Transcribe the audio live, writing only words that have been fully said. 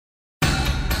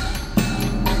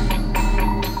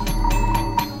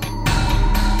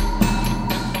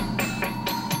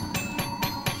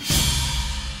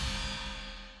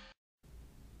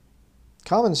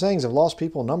Common sayings of lost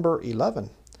people, number 11.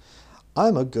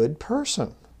 I'm a good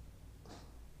person.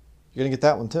 You're going to get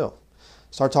that one too.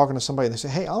 Start talking to somebody and they say,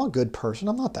 hey, I'm a good person.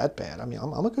 I'm not that bad. I mean,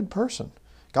 I'm a good person.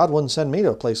 God wouldn't send me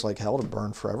to a place like hell to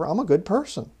burn forever. I'm a good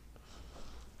person.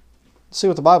 Let's see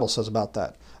what the Bible says about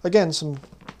that. Again,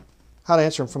 how to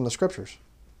answer them from the Scriptures.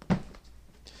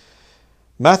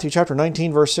 Matthew chapter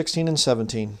 19, verse 16 and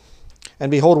 17. And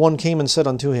behold, one came and said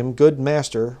unto him, Good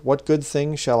master, what good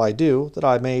thing shall I do, that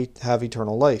I may have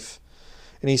eternal life?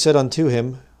 And he said unto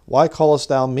him, Why callest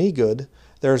thou me good?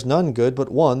 There is none good but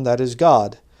one, that is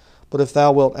God. But if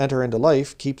thou wilt enter into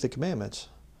life, keep the commandments.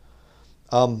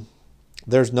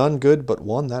 There's none good but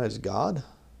one, that is God?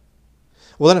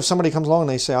 Well, then if somebody comes along and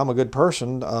they say, I'm a good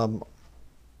person,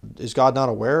 is God not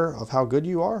aware of how good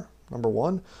you are, number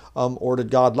one? Or did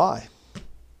God lie?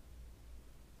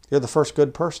 You're the first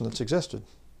good person that's existed.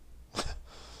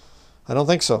 I don't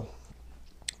think so.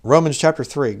 Romans chapter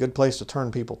 3, good place to turn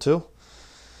people to.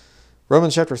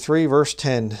 Romans chapter 3, verse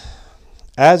 10.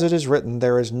 As it is written,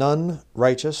 there is none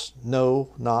righteous, no,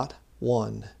 not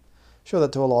one. Show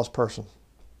that to a lost person.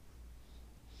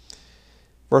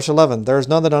 Verse 11, There is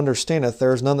none that understandeth,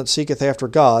 there is none that seeketh after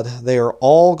God. They are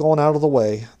all gone out of the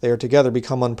way. They are together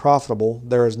become unprofitable.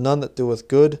 There is none that doeth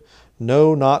good,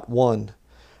 no, not one.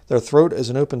 Their throat is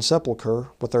an open sepulchre.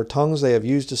 With their tongues they have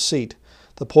used deceit.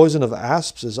 The poison of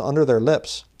asps is under their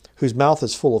lips, whose mouth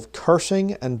is full of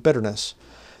cursing and bitterness.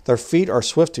 Their feet are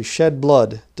swift to shed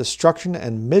blood. Destruction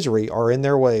and misery are in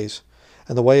their ways.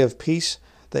 And the way of peace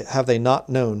have they not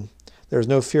known. There is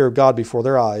no fear of God before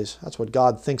their eyes. That's what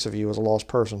God thinks of you as a lost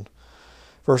person.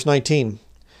 Verse 19.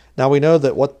 Now we know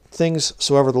that what things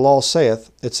soever the law saith,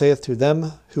 it saith to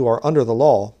them who are under the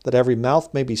law, that every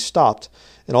mouth may be stopped,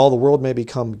 and all the world may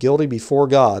become guilty before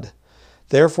God.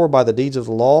 Therefore by the deeds of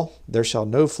the law there shall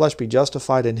no flesh be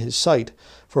justified in his sight,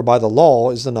 for by the law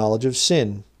is the knowledge of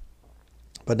sin.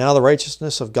 But now the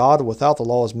righteousness of God without the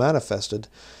law is manifested,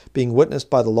 being witnessed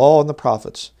by the law and the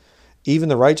prophets, even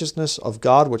the righteousness of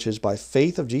God which is by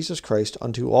faith of Jesus Christ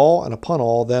unto all and upon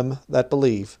all them that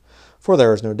believe, for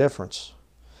there is no difference.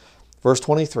 Verse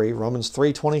 23, Romans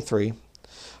 3:23,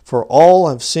 For all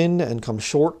have sinned and come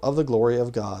short of the glory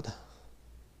of God.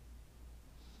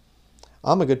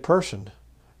 I'm a good person.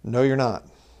 No, you're not.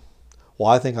 Well,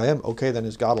 I think I am. Okay, then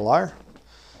is God a liar?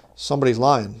 Somebody's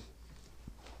lying.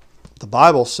 The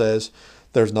Bible says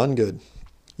there's none good.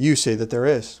 You say that there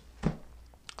is.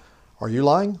 Are you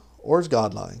lying or is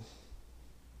God lying?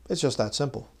 It's just that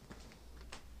simple.